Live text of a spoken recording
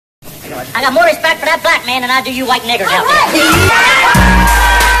I got more respect for that black man than I do you white niggers out there.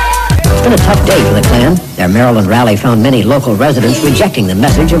 It's been a tough day for the Klan. Their Maryland rally found many local residents rejecting the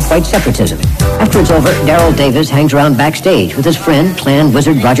message of white separatism. After it's over, Darrell Davis hangs around backstage with his friend, Klan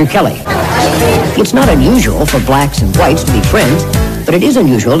wizard Roger Kelly. It's not unusual for blacks and whites to be friends, but it is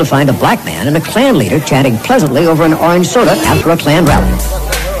unusual to find a black man and a Klan leader chatting pleasantly over an orange soda after a Klan rally.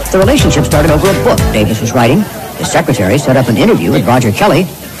 The relationship started over a book Davis was writing. His secretary set up an interview with Roger Kelly,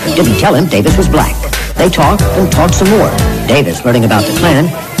 but didn't tell him Davis was black. They talked and talked some more. Davis learning about the Klan,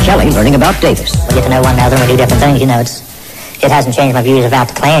 Kelly learning about Davis. We get to know one another and we do different things, it hasn't changed my views about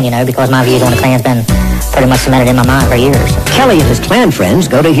the Klan, because my views on the Klan's been pretty much cemented in my mind for years. Kelly and his Klan friends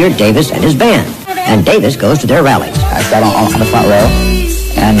go to hear Davis and his band, and Davis goes to their rallies. I sat on the front row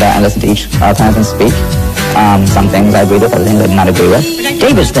and listen to each Klansman speak. Some things I agree with, other things I do not agree with.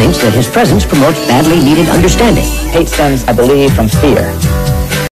 Davis thinks that his presence promotes badly needed understanding. Hate stems, I believe, from fear.